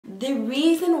The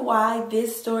reason why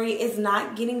this story is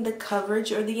not getting the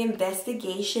coverage or the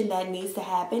investigation that needs to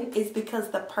happen is because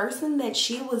the person that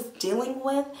she was dealing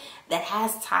with that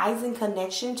has ties and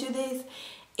connection to this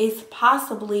is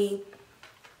possibly,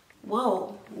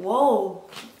 whoa,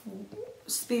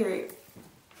 spirit.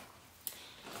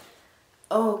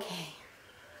 Okay.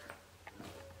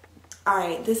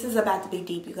 Alright, this is about to be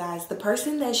deep, you guys. The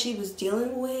person that she was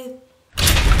dealing with,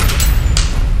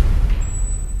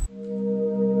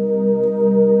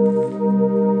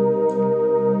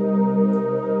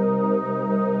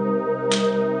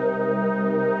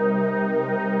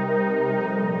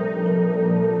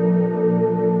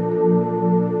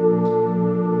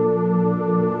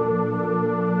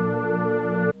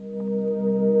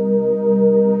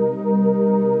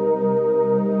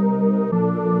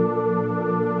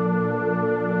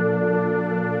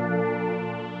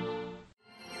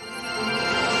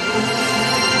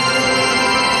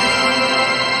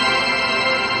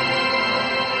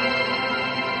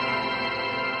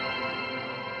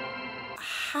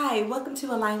 hi, welcome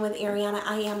to Align with Ariana.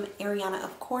 I am Ariana,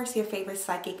 of course, your favorite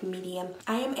psychic medium.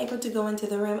 I am able to go into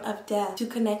the realm of death to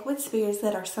connect with spirits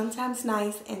that are sometimes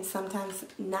nice and sometimes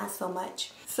not so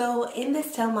much. So in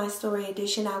this Tell My Story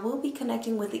edition, I will be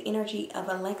connecting with the energy of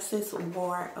Alexis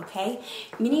Ware, okay?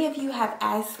 Many of you have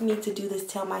asked me to do this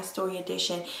Tell My Story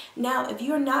edition. Now, if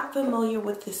you're not familiar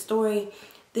with this story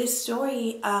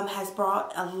has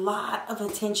brought a lot of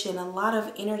attention, a lot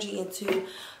of energy into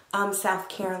South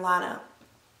Carolina.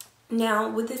 Now,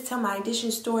 with this Tell My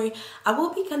Edition story, I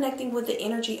will be connecting with the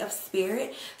energy of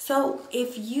spirit. So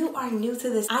if you are new to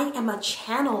this, I am a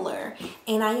channeler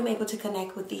and I am able to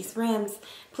connect with these realms.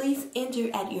 Please enter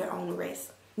at your own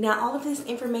risk. Now, all of this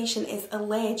information is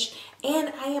alleged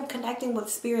and I am connecting with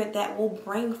spirit that will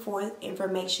bring forth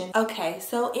information. Okay,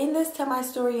 so in this Tell My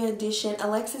Story edition,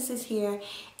 Alexis is here,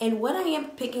 and what I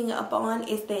am picking up on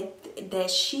is that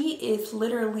she is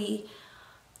literally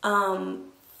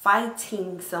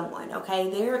fighting someone, okay?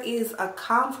 There is a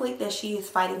conflict that she is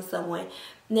fighting someone.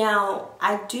 Now,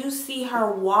 I do see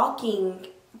her walking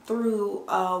through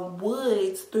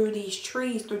woods, through these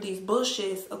trees, through these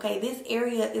bushes, okay? This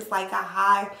area is like a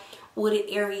high wooded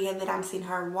area that I'm seeing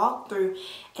her walk through,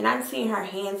 and I'm seeing her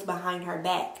hands behind her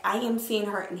back. I am seeing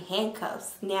her in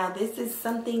handcuffs. Now, this is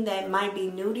something that might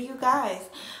be new to you guys,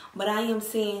 but I am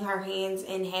seeing her hands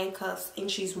in handcuffs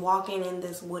and she's walking in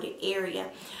this wooded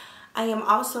area. I am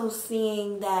also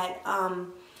seeing that,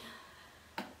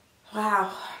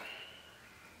 wow.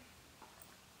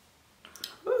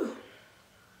 Whew.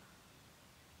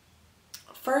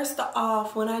 First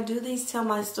off, when I do these Tell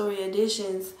My Story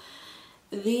editions,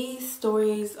 these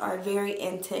stories are very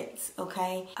intense,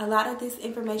 okay? A lot of this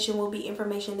information will be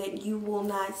information that you will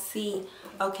not see,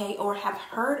 okay, or have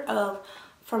heard of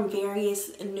from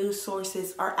various news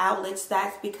sources or outlets.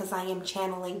 That's because I am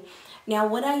channeling. Now,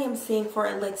 what I am seeing for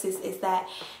Alexis is that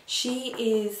she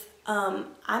is,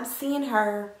 I'm seeing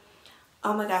her,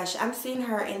 oh my gosh, I'm seeing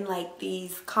her in like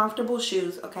these comfortable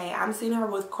shoes, okay? I'm seeing her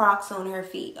with Crocs on her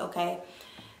feet, okay?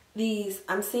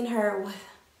 I'm seeing her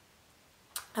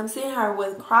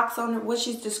with Crocs on her. What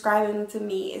she's describing to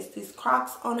me is these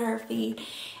Crocs on her feet.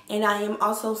 And I am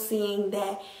also seeing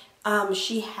that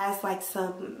she has like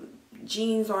some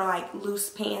jeans or like loose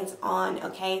pants on,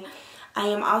 okay? I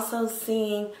am also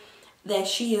seeing that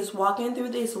she is walking through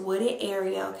this wooded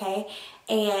area, okay?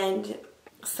 And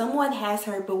someone has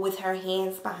her, but with her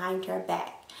hands behind her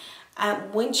back.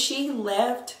 When she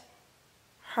left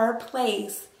her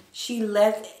place, she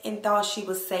left and thought she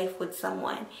was safe with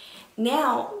someone.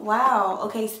 Now, wow,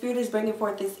 okay, Spirit is bringing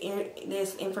forth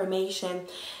this information.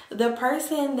 The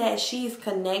person that she's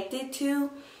connected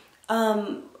to,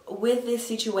 with this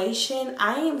situation,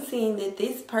 I am seeing that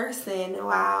this person,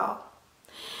 wow,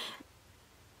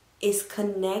 is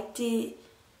connected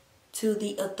to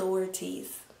the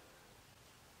authorities.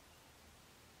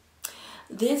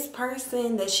 This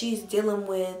person that she's dealing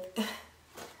with,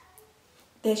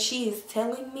 that she is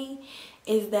telling me,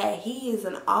 is that he is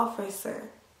an officer.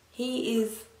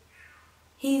 He's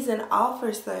an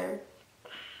officer.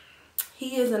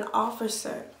 He is an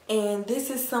officer. And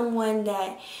this is someone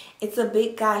that, it's a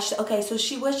big guy. Okay, so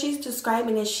what she's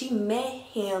describing is she met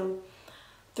him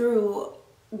through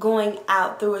going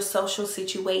out through a social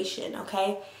situation,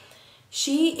 okay?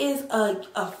 She is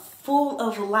a full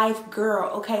of life girl,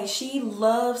 okay? She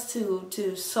loves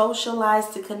to socialize,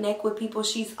 to connect with people.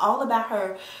 She's all about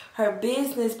her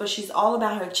business, but she's all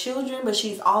about her children, but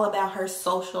she's all about her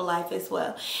social life as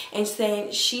well. And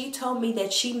saying, she told me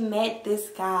that she met this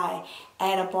guy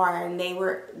at a bar, and they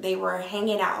were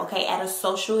hanging out, okay, at a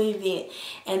social event,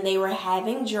 and they were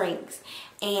having drinks.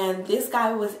 And this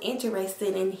guy was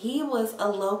interested, and he was a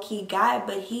low-key guy,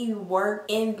 but he worked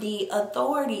in the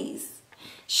authorities.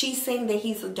 She's saying that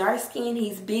he's dark-skinned,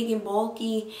 he's big and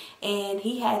bulky, and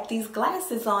he had these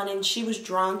glasses on, and she was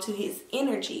drawn to his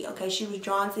energy, okay? She was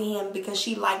drawn to him because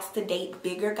she likes to date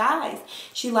bigger guys.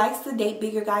 She likes to date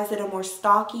bigger guys that are more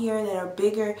stockier, that are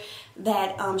bigger,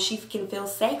 that she can feel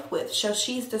safe with. So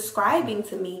she's describing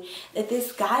to me that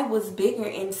this guy was bigger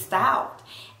and stout.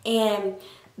 And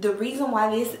the reason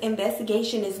why this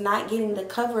investigation is not getting the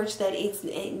coverage that it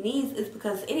needs is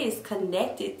because it is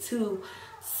connected to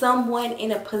someone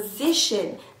in a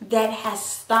position that has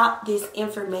stopped this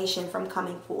information from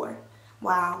coming forward.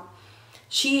 Wow.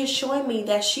 She is showing me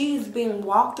that she's being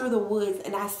walked through the woods,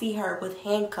 and I see her with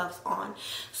handcuffs on.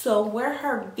 So where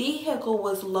her vehicle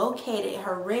was located,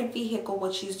 her red vehicle,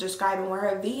 what she's describing, where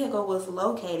her vehicle was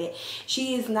located,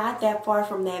 she is not that far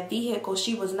from that vehicle.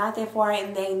 She was not that far,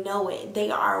 and they know it. They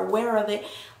are aware of it.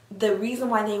 The reason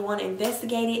why they want to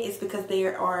investigate it is because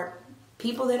there are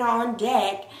people that are on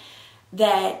deck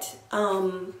that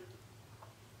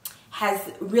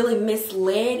has really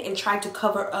misled and tried to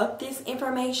cover up this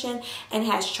information, and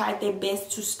has tried their best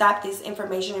to stop this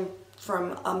information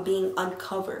from being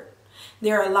uncovered.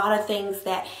 There are a lot of things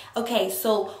that, okay,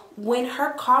 so when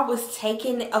her car was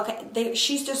taken, okay,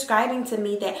 she's describing to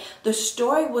me that the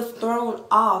story was thrown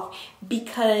off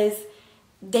because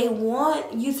they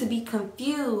want you to be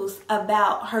confused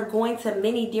about her going to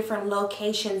many different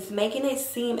locations, making it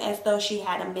seem as though she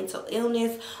had a mental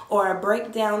illness or a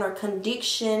breakdown or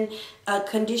condition, a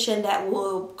condition that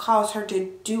will cause her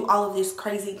to do all of these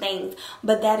crazy things.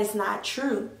 But that is not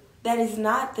true. That is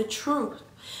not the truth.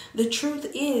 The truth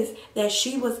is that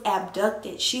she was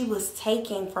abducted. She was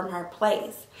taken from her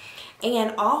place.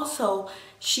 And also,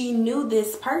 she knew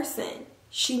this person.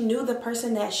 She knew the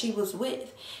person that she was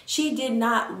with. She did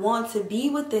not want to be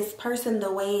with this person the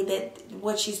way that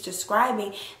what she's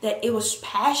describing, that it was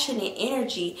passionate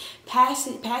energy,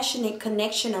 passionate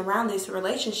connection around this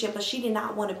relationship, but she did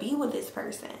not want to be with this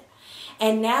person.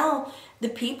 And now the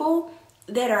people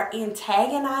that are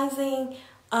antagonizing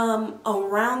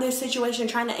around this situation,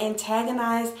 trying to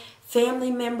antagonize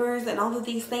family members and all of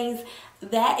these things,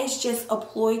 that is just a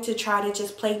ploy to try to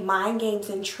just play mind games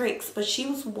and tricks. But she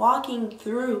was walking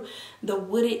through the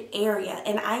wooded area,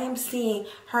 and I am seeing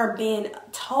her being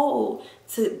told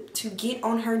to get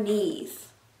on her knees.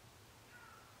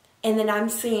 And then I'm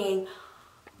seeing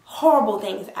horrible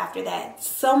things after that.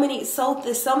 So many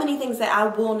things that I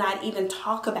will not even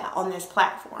talk about on this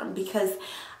platform because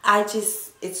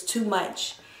it's too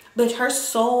much. But her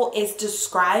soul is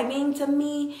describing to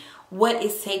me what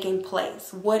is taking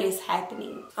place, what is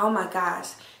happening. Oh my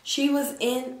gosh. She was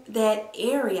in that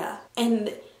area,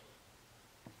 and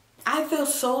I feel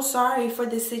so sorry for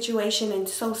this situation and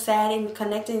so sad and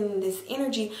connecting this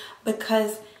energy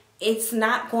because it's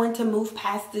not going to move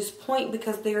past this point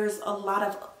because there are a lot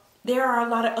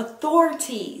of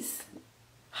authorities,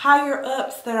 higher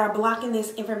ups that are blocking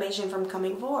this information from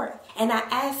coming forth. And I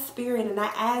ask Spirit, and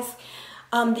I ask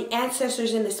the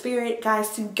ancestors and the spirit guys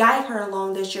to guide her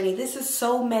along this journey. This is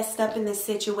so messed up in this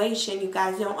situation. You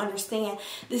guys don't understand.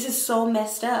 This is so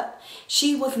messed up.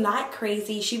 She was not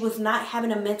crazy. She was not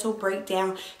having a mental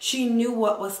breakdown. She knew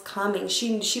what was coming.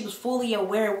 She was fully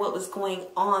aware of what was going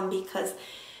on because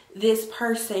this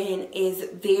person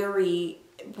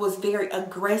was very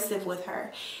aggressive with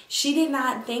her. She did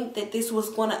not think that this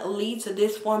was going to lead to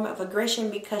this form of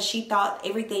aggression because she thought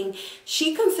everything.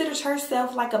 She considers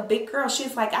herself like a big girl.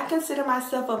 She's like, I consider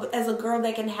myself as a girl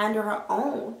that can handle her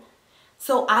own.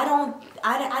 So I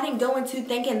didn't go into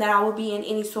thinking that I would be in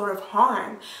any sort of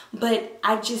harm, but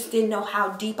I just didn't know how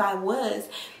deep I was.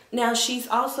 Now, she's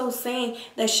also saying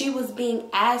that she was being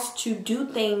asked to do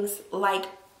things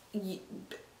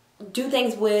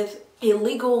with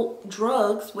illegal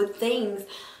drugs, with things,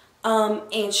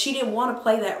 and she didn't want to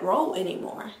play that role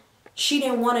anymore. She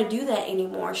didn't want to do that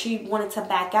anymore. She wanted to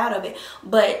back out of it.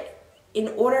 But in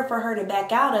order for her to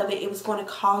back out of it, it was going to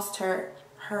cost her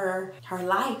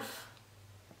life.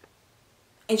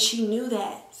 And she knew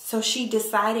that. So she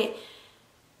decided,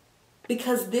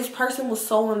 because this person was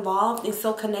so involved and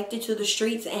so connected to the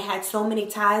streets and had so many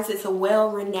ties, it's a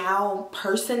well-renowned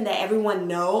person that everyone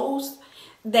knows,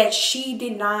 that she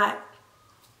didn't want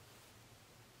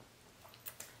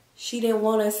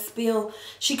to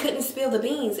she couldn't spill the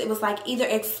beans. It was like either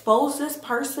expose this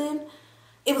person.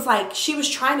 It was like she was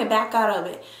trying to back out of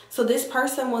it. So this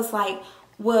person was like,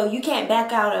 well, you can't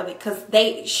back out of it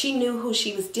because she knew who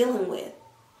she was dealing with.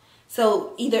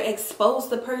 So either expose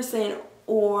the person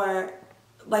or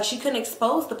she couldn't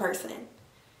expose the person.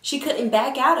 She couldn't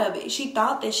back out of it. She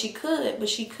thought that she could, but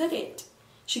she couldn't.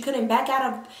 She couldn't back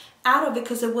out of it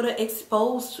because it would have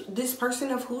exposed this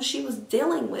person of who she was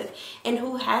dealing with and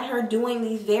who had her doing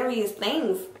these various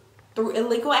things through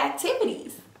illegal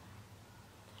activities.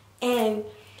 And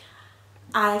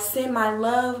I send my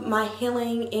love, my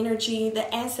healing energy, the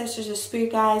ancestors, the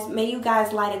spirit guides. May you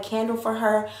guys light a candle for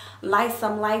her, light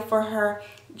some light for her,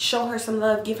 show her some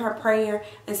love, give her prayer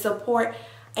and support,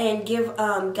 and give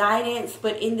guidance.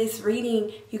 But in this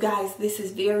reading, you guys, this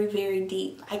is very, very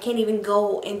deep. I can't even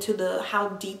go into how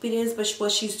deep it is, but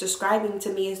what she's describing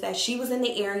to me is that she was in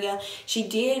the area. She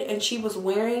was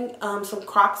wearing some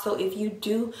Crocs. So if you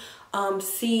do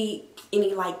see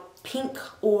any like pink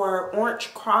or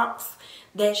orange Crocs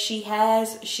that she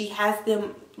has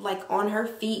them like on her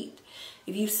feet.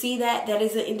 If you see that, that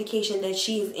is an indication that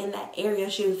she is in that area.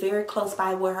 She was very close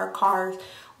by where her car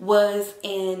was,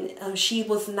 and she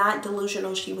was not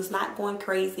delusional. She was not going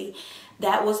crazy.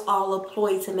 That was all a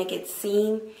ploy to make it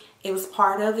seem it was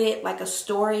part of it, like a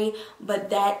story, but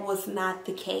that was not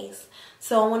the case.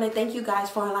 So I want to thank you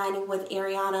guys for aligning with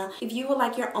Ariana. If you would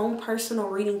like your own personal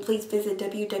reading, please visit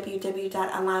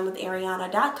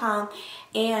www.alignwithariana.com,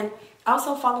 and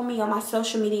also follow me on my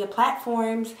social media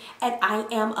platforms at I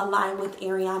Am Aligned with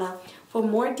Ariana for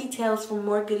more details, for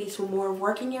more goodies, for more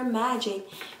working your magic.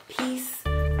 Peace,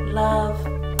 love,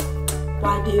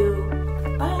 Wadu,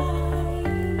 bye.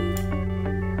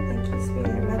 Thank you,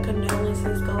 Spirit. My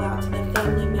condolences go out to the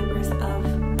family members of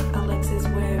Alexis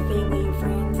Ware, family and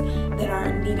friends that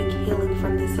are needing healing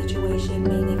from this situation.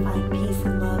 May they find peace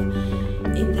and love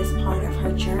in this part of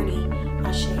her journey.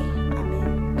 Ashe.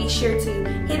 Be sure to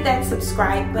hit that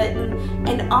subscribe button,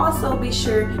 and also be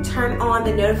sure to turn on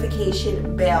the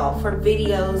notification bell for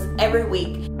videos every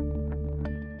week.